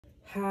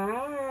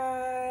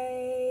Hi,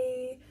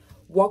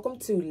 welcome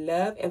to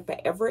Love and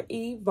Forever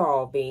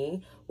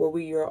Evolving, where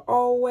we are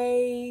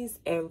always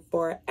and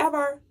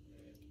forever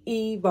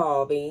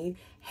evolving.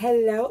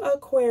 Hello,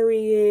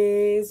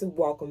 Aquarius.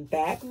 Welcome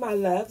back, my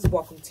loves.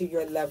 Welcome to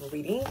your love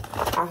reading.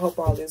 I hope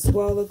all is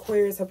well,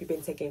 Aquarius. Hope you've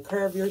been taking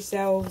care of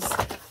yourselves.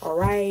 All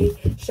right.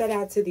 Shout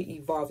out to the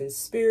evolving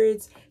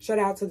spirits. Shout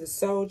out to the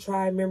soul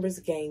tribe members.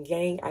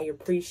 Gang. I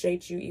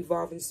appreciate you,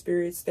 evolving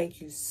spirits. Thank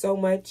you so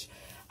much.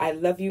 I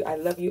love you. I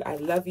love you. I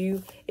love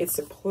you. It's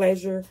a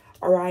pleasure.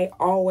 All right.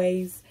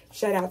 Always.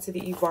 Shout out to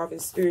the evolving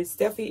spirits.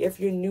 Definitely,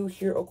 if you're new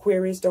here,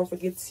 Aquarius, don't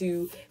forget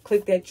to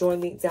click that join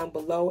link down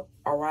below.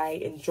 All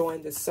right. And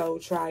join the soul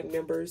tribe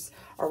members.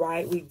 All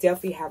right. We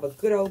definitely have a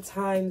good old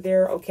time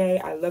there. Okay.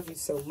 I love you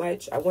so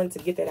much. I wanted to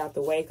get that out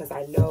the way because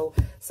I know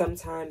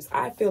sometimes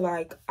I feel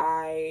like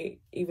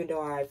even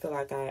though I feel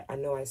like I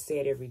know I say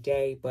it every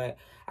day, but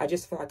I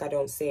just feel like I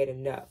don't say it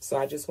enough. So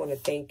I just want to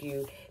thank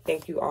you.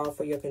 Thank you all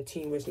for your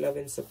continuous love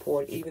and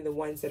support. Even the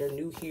ones that are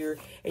new here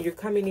and you're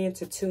coming in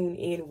to tune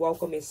in.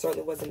 Welcome. It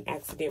certainly was an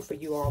accident for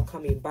you all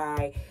coming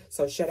by.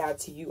 So shout out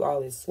to you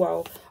all as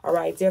well. All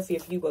right. Definitely,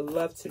 if you would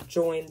love to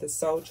join the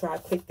soul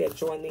tribe, click that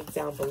join link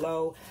down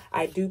below.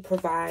 I do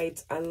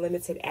provide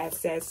unlimited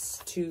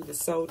access to the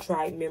soul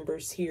tribe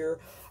members here.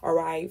 All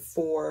right.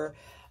 For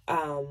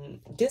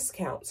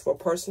discounts for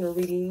personal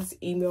readings,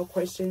 email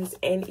questions,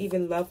 and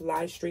even love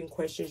live stream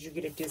questions. You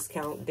get a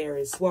discount there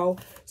as well.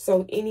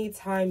 So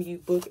anytime you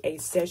book a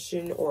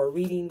session or a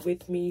reading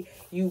with me,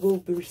 you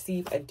will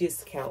receive a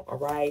discount. All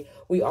right.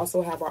 We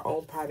also have our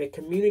own private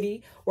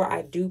community where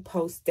I do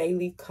post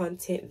daily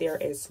content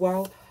there as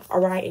well.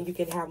 All right. And you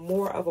can have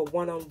more of a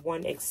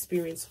one-on-one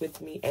experience with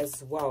me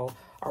as well.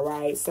 All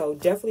right. So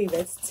definitely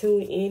let's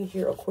tune in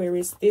here,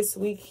 Aquarius. This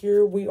week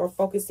here, we are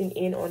focusing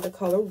in on the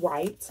color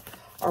white.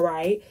 All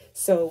right.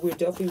 So we're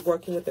definitely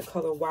working with the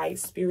color white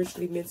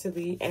spiritually,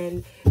 mentally,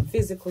 and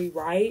physically,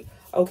 right?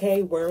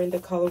 Okay. Wearing the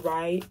color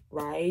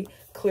right.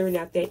 Clearing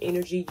out that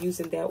energy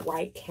using that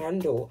white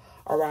candle.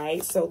 All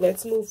right. So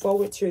let's move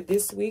forward here.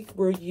 This week,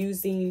 we're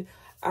using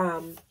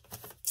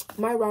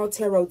my raw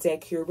tarot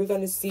deck here. We're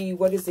going to see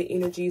what is the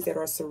energies that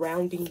are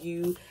surrounding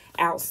you,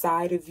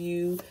 outside of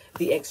you,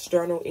 the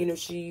external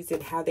energies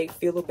and how they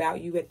feel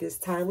about you at this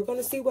time. We're going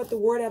to see what the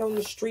word out on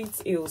the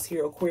streets is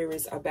here,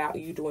 Aquarius, about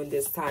you during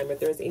this time. If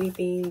there's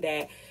anything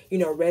that, you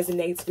know,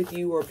 resonates with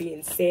you or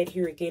being said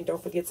here, again,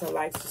 don't forget to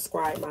like,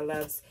 subscribe, my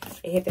loves,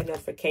 and hit that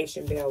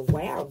notification bell.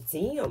 Wow,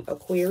 damn,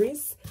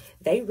 Aquarius,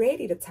 they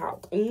ready to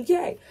talk.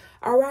 Okay.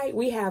 All right.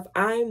 We have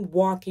I'm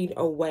walking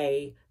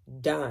away.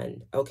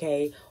 Done.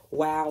 Okay.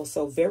 Wow.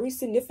 So very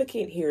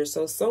significant here.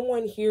 So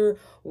someone here,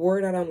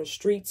 word out on the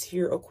streets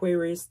here,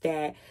 Aquarius,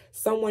 that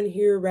someone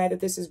here, rather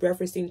this is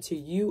referencing to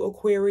you,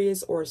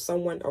 Aquarius, or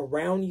someone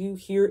around you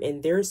here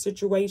in their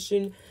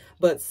situation,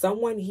 but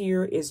someone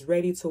here is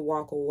ready to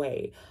walk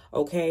away.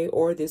 Okay.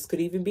 Or this could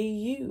even be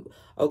you.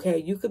 Okay.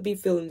 You could be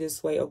feeling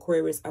this way,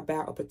 Aquarius,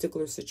 about a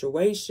particular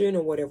situation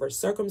or whatever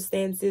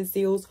circumstances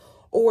is.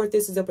 Or if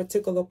this is a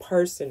particular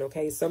person,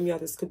 okay, some of y'all,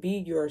 this could be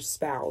your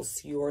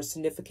spouse, your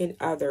significant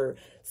other,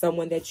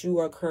 someone that you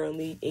are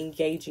currently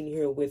engaging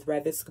here with.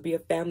 Rather, this could be a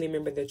family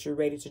member that you're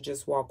ready to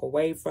just walk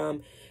away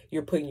from.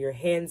 You're putting your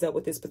hands up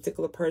with this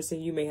particular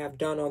person. You may have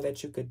done all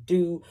that you could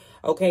do,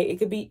 okay? It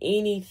could be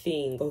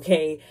anything,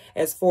 okay,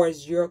 as far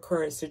as your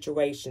current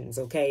situations,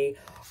 okay?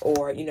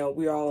 Or, you know,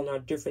 we're all on our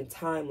different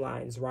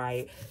timelines,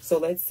 right? So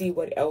let's see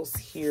what else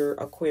here,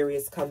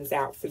 Aquarius, comes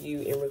out for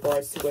you in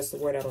regards to what's the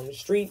word out on the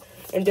street.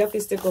 And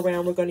definitely stick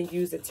around. We're going to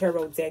use the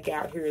tarot deck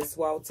out here as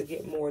well to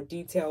get more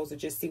details or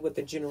just see what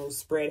the general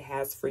spread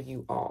has for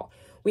you all.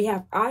 We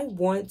have I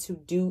want to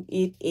do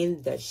it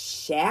in the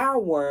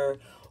shower.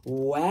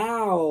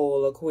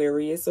 Wow,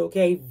 Aquarius.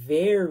 Okay,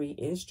 very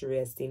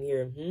interesting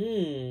here.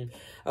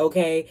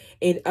 Okay,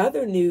 in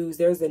other news,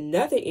 there's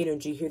another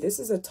energy here. This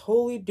is a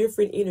totally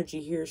different energy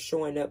here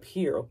showing up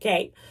here.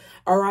 Okay,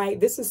 all right.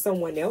 This is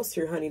someone else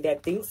here, honey,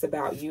 that thinks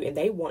about you and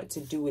they want to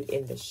do it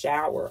in the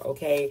shower.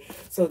 Okay,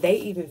 so they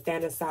even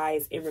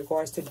fantasize in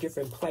regards to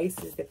different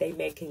places that they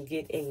can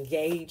get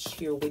engaged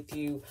here with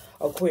you,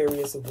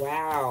 Aquarius.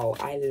 Wow,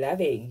 I love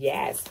it.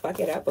 Yes,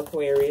 fuck it up,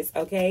 Aquarius.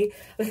 Okay,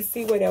 let's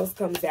see what else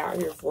comes out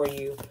here for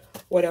you.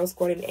 What else,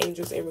 guardian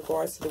angels, in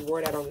regards to the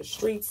word out on the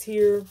streets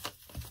here?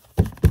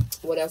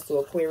 What else do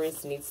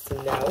Aquarius needs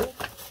to know?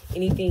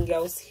 Anything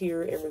else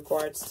here in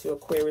regards to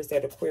Aquarius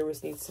that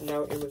Aquarius needs to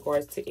know in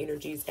regards to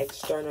energies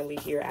externally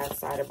here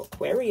outside of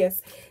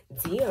Aquarius?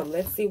 Damn,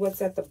 let's see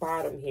what's at the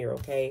bottom here,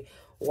 okay?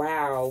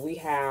 Wow, we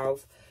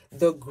have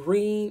the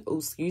green. Oh,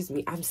 excuse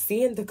me. I'm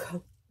seeing the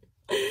color.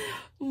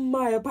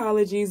 My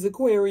apologies,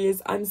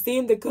 Aquarius. I'm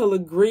seeing the color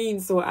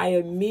green, so I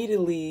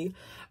immediately,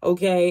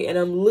 okay, and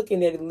I'm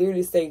looking at it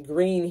literally say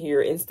green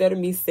here instead of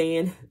me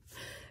saying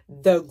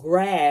the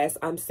grass,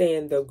 I'm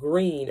saying the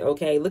green,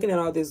 okay? Looking at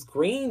all this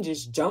green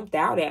just jumped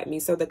out at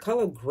me. So the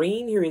color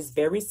green here is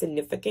very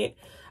significant,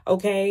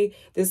 okay?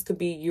 This could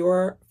be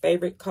your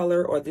favorite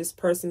color or this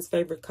person's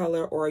favorite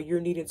color, or you're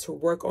needing to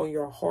work on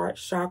your heart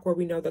chakra.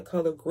 We know the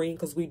color green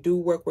because we do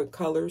work with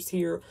colors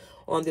here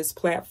on this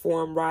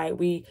platform, right?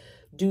 We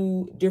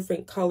do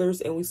different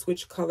colors and we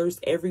switch colors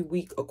every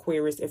week,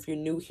 Aquarius, if you're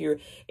new here.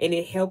 And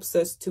it helps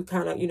us to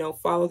kind of, you know,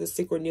 follow the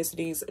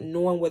synchronicities,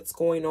 knowing what's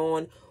going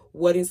on,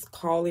 what is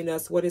calling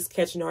us, what is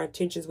catching our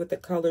attentions with the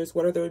colors,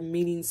 what are the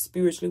meanings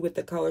spiritually with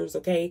the colors,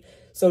 okay?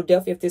 So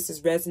definitely, if this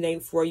is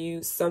resonating for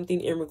you, something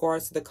in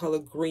regards to the color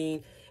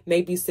green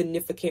may be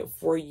significant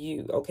for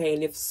you, okay?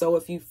 And if so,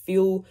 if you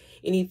feel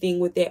anything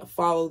with that,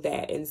 follow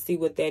that and see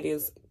what that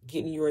is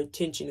getting your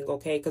attention,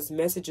 okay? Because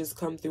messages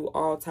come through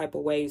all type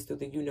of ways through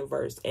the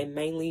universe, and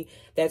mainly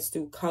that's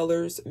through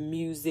colors,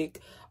 music,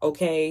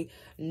 okay,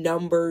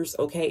 numbers,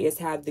 okay? It's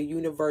how the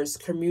universe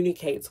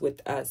communicates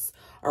with us,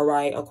 all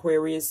right,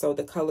 Aquarius? So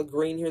the color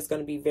green here is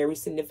going to be very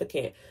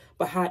significant.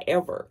 But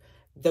however,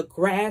 the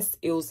grass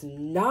is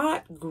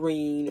not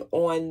green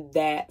on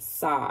that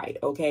side,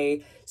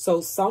 okay?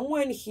 So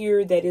someone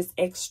here that is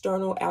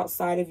external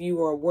outside of you,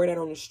 or word out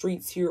on the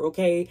streets here,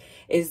 okay,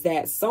 is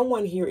that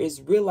someone here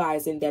is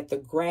realizing that the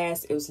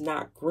grass is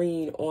not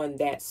green on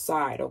that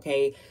side,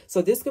 okay?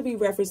 So this could be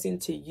referencing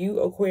to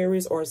you,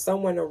 Aquarius, or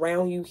someone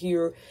around you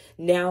here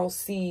now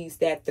sees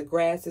that the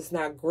grass is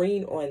not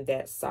green on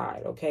that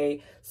side,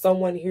 okay?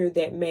 Someone here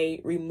that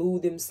may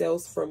remove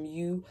themselves from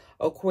you,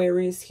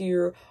 Aquarius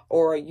here,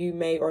 or you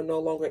may are no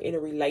longer in a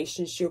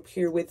relationship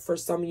here with, for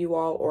some of you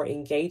all, or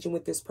engaging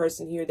with this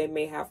person here. They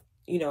may have,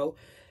 you know,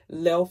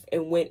 left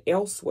and went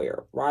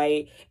elsewhere,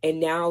 right? And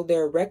now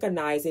they're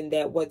recognizing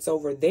that what's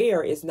over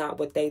there is not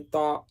what they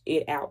thought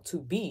it out to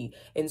be.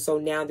 And so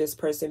now this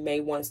person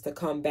may wants to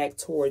come back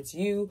towards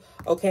you,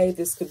 okay?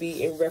 This could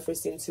be in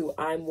referencing to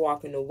I'm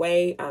walking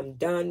away, I'm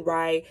done,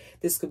 right?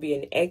 This could be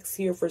an ex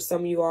here for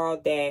some of you all,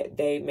 that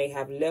they may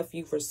have left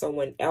you for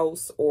someone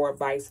else, or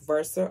vice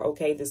versa,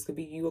 okay? This could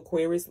be you,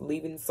 Aquarius,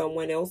 leaving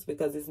someone else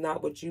because it's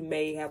not what you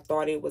may have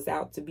thought it was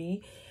out to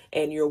be,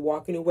 and you're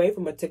walking away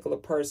from a particular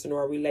person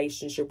or a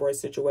relationship or a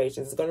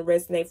situation. It's going to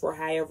resonate for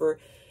however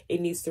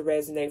it needs to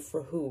resonate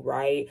for who,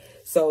 right?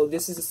 So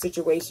this is a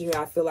situation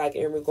here, I feel like,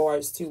 in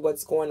regards to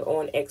what's going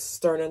on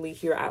externally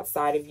here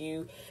outside of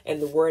you,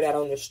 and the word out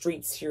on the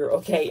streets here,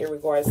 okay, in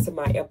regards to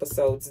my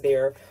episodes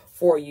there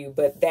for you.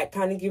 But that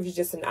kind of gives you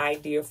just an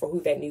idea for who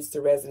that needs to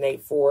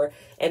resonate for.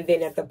 And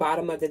then at the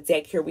bottom of the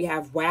deck here, we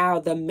have, wow,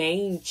 the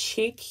main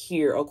chick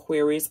here,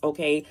 Aquarius,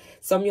 okay?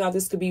 Some of y'all,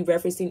 this could be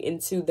referencing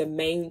into the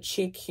main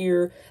chick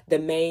here, the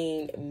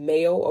main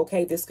male,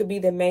 okay? This could be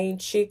the main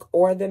chick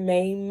or the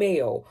main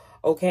male,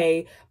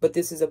 okay? But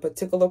this is a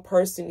particular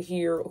person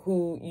here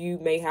who you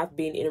may have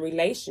been in a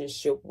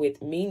relationship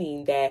with,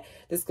 meaning that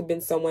this could have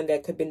been someone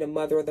that could have been the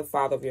mother or the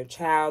father of your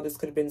child. This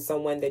could have been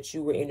someone that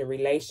you were in a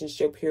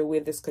relationship here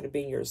with. This could have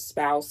been your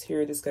spouse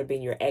here. This could have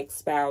been your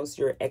ex-spouse,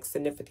 your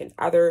ex-significant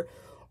other,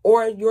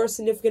 or your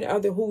significant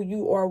other who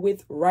you are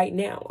with right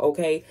now,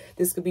 okay?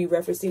 This could be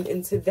referencing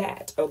into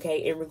that, okay?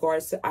 In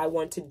regards to, I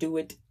want to do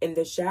it in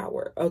the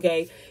shower,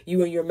 okay?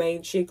 You and your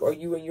main chick, or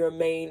you and your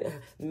main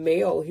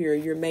male here,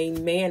 your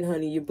main man,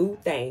 honey, your boo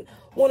thing,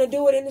 want to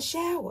do it in the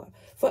shower.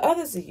 For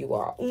others of you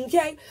all,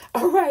 okay?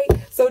 All right.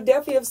 So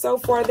definitely, if so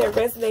far that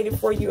resonated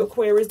for you,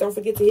 Aquarius, don't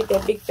forget to hit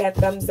that big fat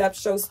thumbs up.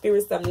 Show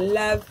spirit some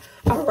love.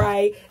 All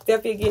right.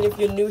 Definitely, again, if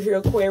you're new here,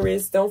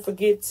 Aquarius, don't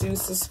forget to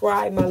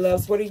subscribe, my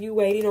loves. What are you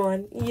waiting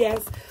on?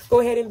 Yes. Go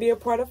ahead and be a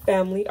part of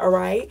family. All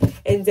right.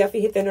 And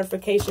definitely hit the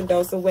notification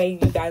bell so way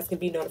you guys can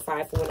be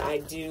notified for when I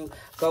do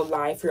go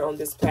live here on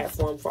this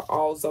platform for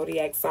all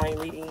zodiac sign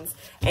readings.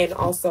 And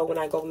also when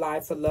I go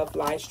live for love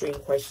live stream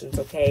questions,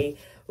 okay?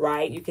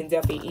 Right? You can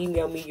definitely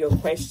email me your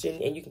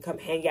question and you can come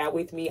hang out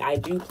with me. I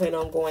do plan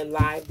on going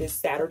live this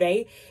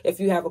Saturday. If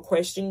you have a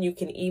question, you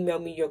can email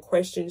me your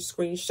question,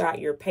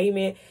 screenshot your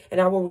payment, and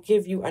I will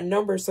give you a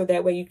number so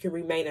that way you can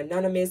remain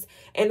anonymous.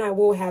 And I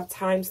will have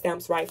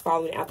timestamps right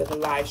following after the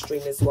live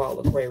stream as well,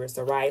 Aquarius.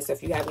 All right. So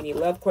if you have any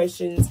love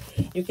questions,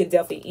 you can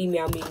definitely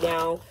email me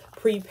now,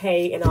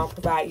 prepay, and I'll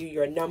provide you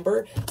your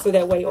number so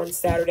that way on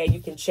Saturday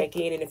you can check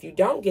in. And if you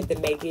don't get to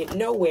make it,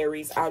 no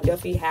worries, I'll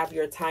definitely have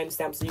your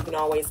timestamp so you can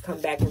always come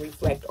back and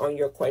reflect on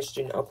your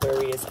question,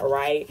 Aquarius. All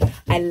right,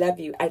 I love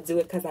you. I do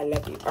it because I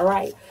love you. All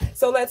right,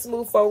 so let's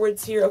move forward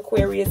here,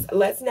 Aquarius.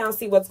 Let's now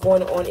see what's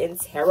going on in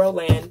Tarot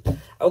land.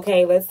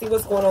 Okay, let's see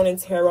what's going on in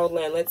Tarot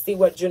land. Let's see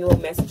what general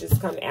messages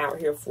come out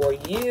here for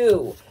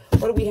you.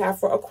 What do we have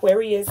for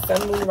Aquarius?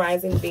 Sun, Moon,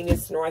 Rising,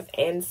 Venus, North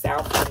and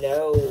South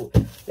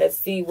Node. Let's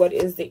see what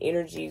is the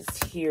energies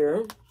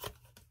here.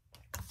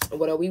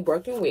 What are we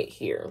working with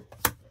here?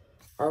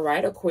 All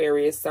right,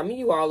 Aquarius. Some of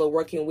you all are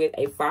working with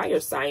a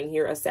fire sign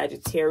here, a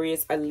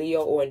Sagittarius, a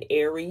Leo, or an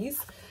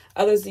Aries.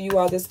 Others of you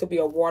all, this could be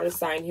a water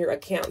sign here, a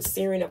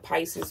Cancerian, a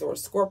Pisces, or a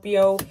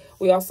Scorpio.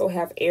 We also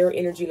have air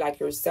energy like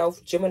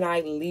yourself,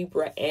 Gemini,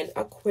 Libra, and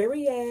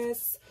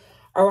Aquarius.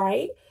 All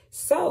right.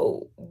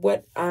 So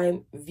what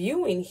I'm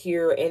viewing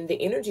here and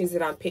the energies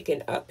that I'm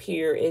picking up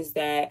here is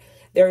that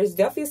there is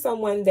definitely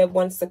someone that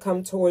wants to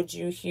come towards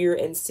you here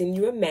and send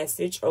you a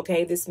message.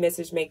 Okay, this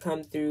message may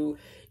come through,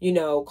 you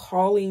know,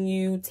 calling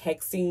you,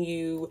 texting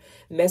you,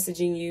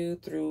 messaging you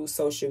through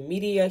social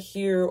media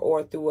here,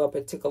 or through a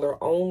particular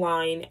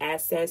online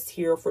access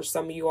here for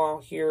some of you all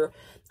here.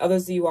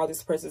 Others of you all,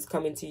 this person's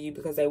coming to you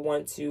because they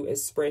want to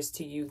express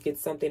to you, get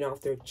something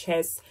off their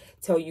chest,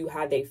 tell you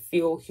how they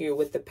feel here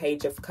with the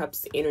Page of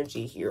Cups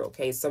energy here.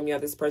 Okay, some of y'all,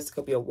 this person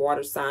could be a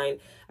water sign,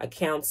 a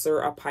Cancer,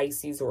 a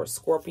Pisces, or a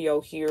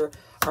Scorpio here.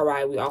 All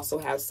right, we also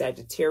have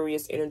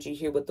Sagittarius energy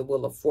here with the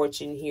Wheel of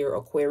Fortune here,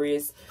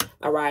 Aquarius.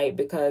 All right,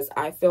 because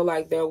I feel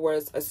like there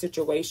was a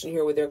situation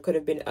here where there could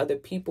have been other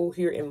people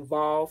here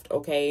involved,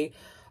 okay,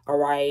 all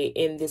right,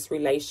 in this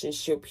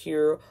relationship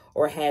here,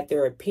 or had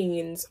their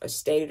opinions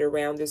stated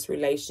around this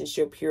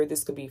relationship here.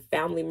 This could be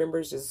family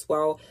members as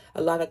well.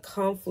 A lot of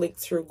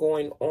conflicts here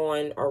going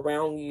on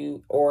around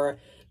you or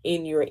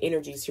in your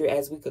energies here,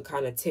 as we could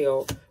kind of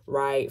tell,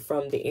 right,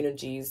 from the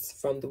energies,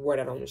 from the word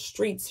out on the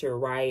streets here,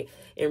 right?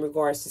 In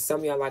regards to some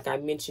of y'all, like I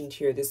mentioned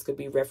here, this could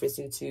be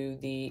referencing to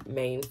the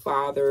main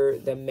father,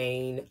 the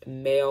main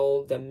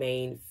male, the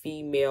main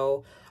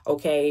female.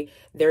 Okay,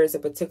 there is a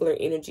particular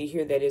energy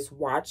here that is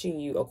watching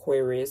you,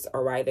 Aquarius.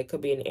 All right, that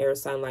could be an air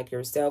sign like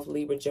yourself,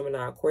 Libra,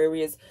 Gemini,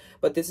 Aquarius.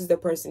 But this is the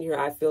person here,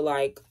 I feel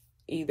like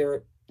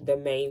either the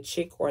main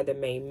chick or the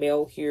main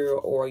male here,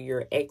 or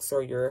your ex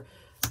or your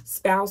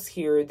spouse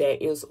here,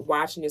 that is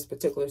watching this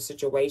particular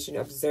situation,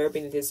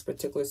 observing this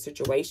particular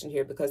situation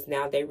here, because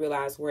now they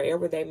realize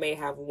wherever they may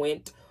have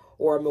went,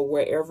 or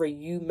wherever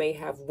you may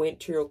have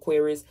went to,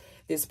 Aquarius,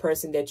 this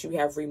person that you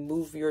have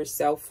removed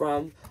yourself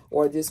from,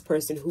 or this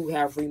person who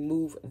have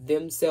removed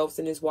themselves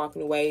and is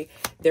walking away,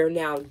 they're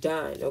now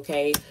done,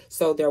 okay?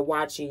 So they're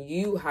watching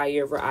you,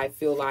 however, I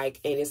feel like,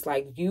 and it's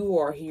like you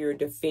are here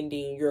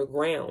defending your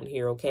ground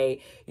here,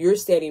 okay? You're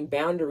setting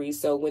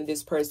boundaries, so when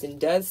this person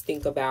does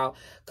think about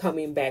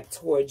coming back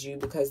towards you,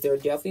 because they're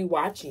definitely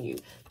watching you,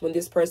 when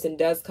this person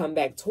does come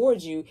back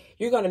towards you,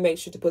 you're going to make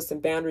sure to put some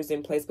boundaries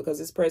in place, because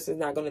this person is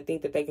not going to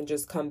think that they can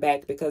just come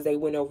back because they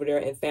went over there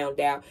and found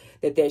out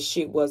that that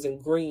shit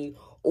wasn't green,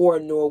 or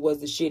nor was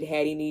the shit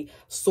had any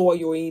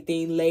soil or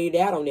anything laid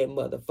out on that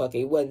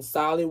motherfucker. It wasn't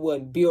solid,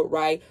 wasn't built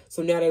right.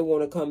 So now they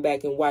want to come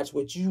back and watch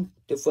what you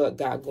the fuck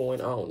got going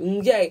on.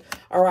 Okay.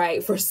 All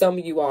right. For some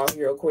of you all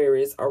here,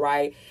 Aquarius. All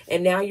right.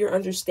 And now you're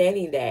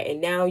understanding that.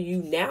 And now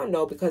you now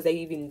know, because they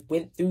even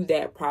went through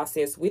that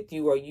process with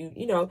you, or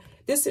you know,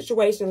 this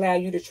situation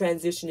allowed you to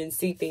transition and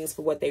see things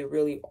for what they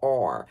really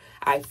are,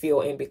 I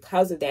feel. And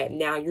because of that,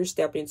 now you're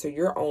stepping into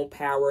your own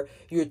power.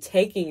 You're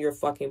taking your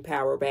fucking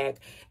power back,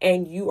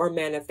 and you are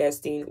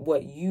manifesting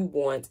what you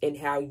want and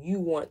how you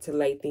want to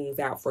lay things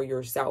out for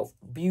yourself.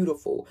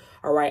 Beautiful.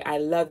 All right. I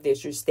love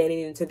this. You're standing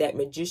into that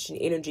magician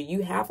energy.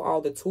 You have all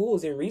the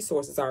tools and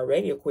resources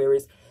already,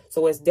 Aquarius.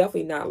 So it's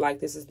definitely not like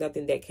this is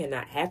nothing that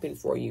cannot happen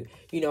for you.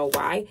 You know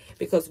why?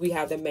 Because we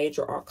have the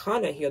major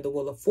arcana here, the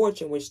Wheel of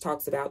Fortune, which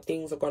talks about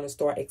things are going to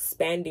start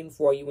expanding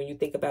for you. When you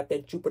think about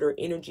that Jupiter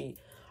energy,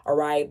 all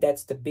right,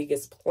 that's the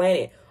biggest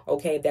planet.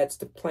 Okay, that's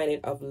the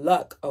planet of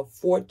luck, of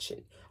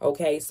fortune.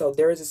 Okay, so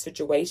there is a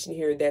situation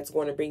here that's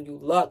going to bring you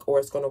luck, or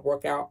it's going to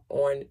work out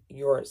on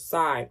your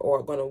side,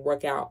 or going to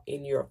work out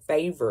in your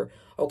favor.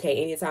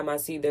 Okay, anytime I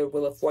see the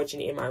Wheel of Fortune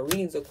in my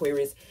readings,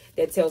 Aquarius,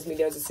 that tells me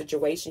there's a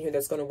situation here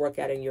that's going to work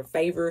out in your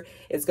favor.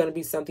 It's going to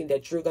be something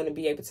that you're going to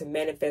be able to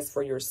manifest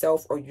for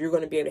yourself, or you're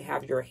going to be able to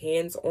have your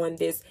hands on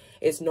this.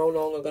 It's no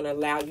longer going to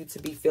allow you to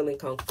be feeling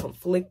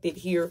conflicted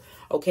here.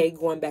 Okay,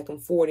 going back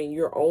and forth in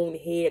your own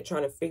head,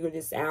 trying to figure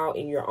this out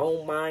in your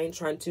own mind,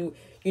 trying to,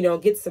 you know,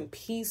 get some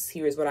peace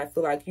here is what I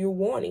feel like you're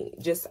wanting.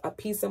 Just a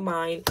peace of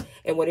mind.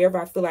 And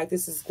whatever I feel like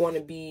this is going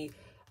to be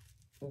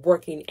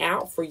working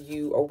out for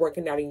you, or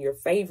working out in your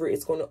favor,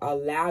 it's going to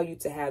allow you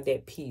to have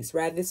that peace,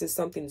 right? This is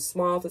something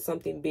small to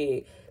something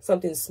big,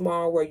 something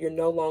small where you're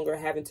no longer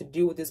having to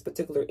deal with this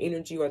particular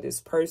energy or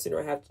this person,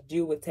 or have to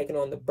deal with taking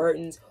on the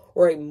burdens,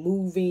 or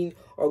moving,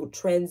 or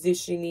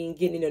transitioning,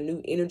 getting a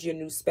new energy, a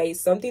new space,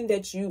 something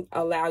that you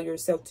allow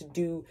yourself to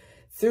do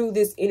through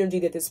this energy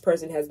that this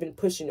person has been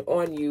pushing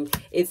on you.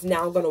 It's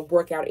now going to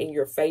work out in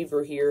your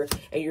favor here,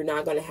 and you're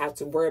not going to have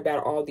to worry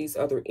about all these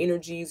other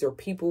energies or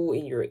people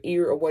in your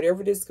ear or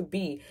whatever this could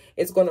be.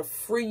 It's going to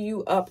free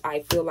you up, I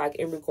feel like,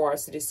 in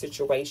regards to this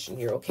situation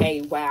here. Okay,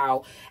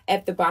 wow.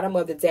 At the bottom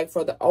of the deck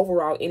for the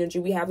overall energy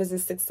we have is the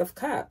Six of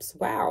Cups.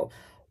 Wow.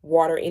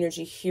 Water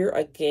energy here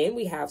again.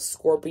 We have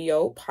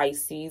Scorpio,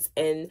 Pisces,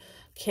 and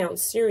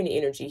Cancerian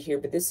energy here,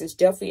 but this is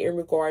definitely in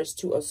regards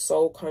to a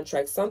soul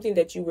contract, something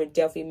that you were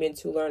definitely meant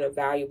to learn, a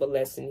valuable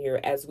lesson here,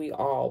 as we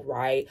all,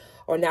 right?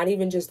 Or not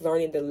even just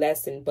learning the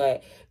lesson,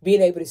 but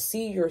being able to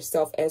see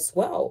yourself as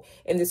well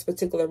in this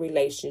particular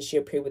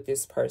relationship here with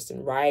this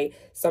person, right?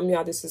 Some of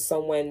y'all, this is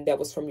someone that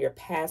was from your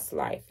past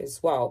life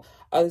as well.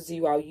 Others of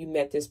you all, you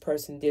met this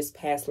person this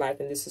past life,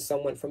 and this is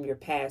someone from your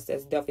past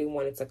that's definitely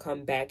wanted to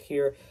come back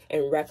here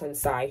and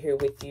reconcile here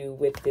with you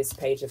with this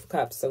Page of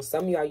Cups. So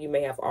some of y'all, you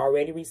may have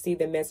already received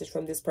the message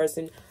from this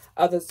person.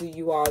 Others of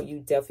you all, you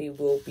definitely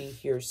will be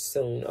here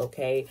soon,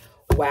 okay?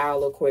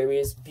 Wow,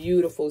 Aquarius,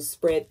 beautiful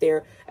spread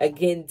there.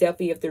 Again,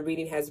 definitely if the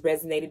reading has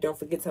resonated, don't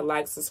forget to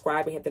like,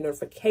 subscribe, and hit the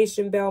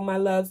notification bell, my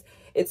loves.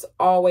 It's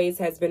always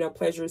has been a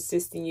pleasure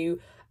assisting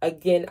you.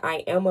 Again,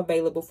 I am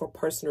available for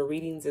personal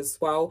readings as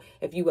well.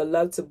 If you would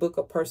love to book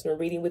a personal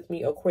reading with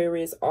me,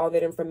 Aquarius, all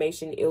that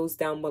information is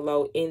down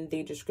below in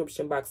the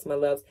description box, my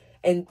loves.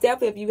 And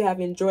definitely, if you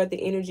have enjoyed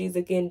the energies,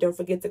 again, don't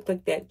forget to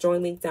click that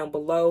join link down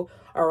below,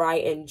 all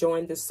right, and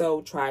join the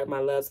Soul Tribe, my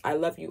loves. I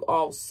love you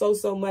all so,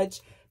 so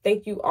much.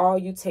 Thank you all.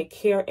 You take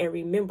care, and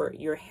remember,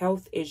 your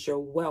health is your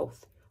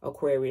wealth,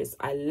 Aquarius.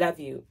 I love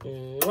you.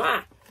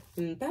 Mwah.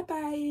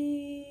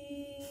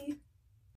 Bye-bye.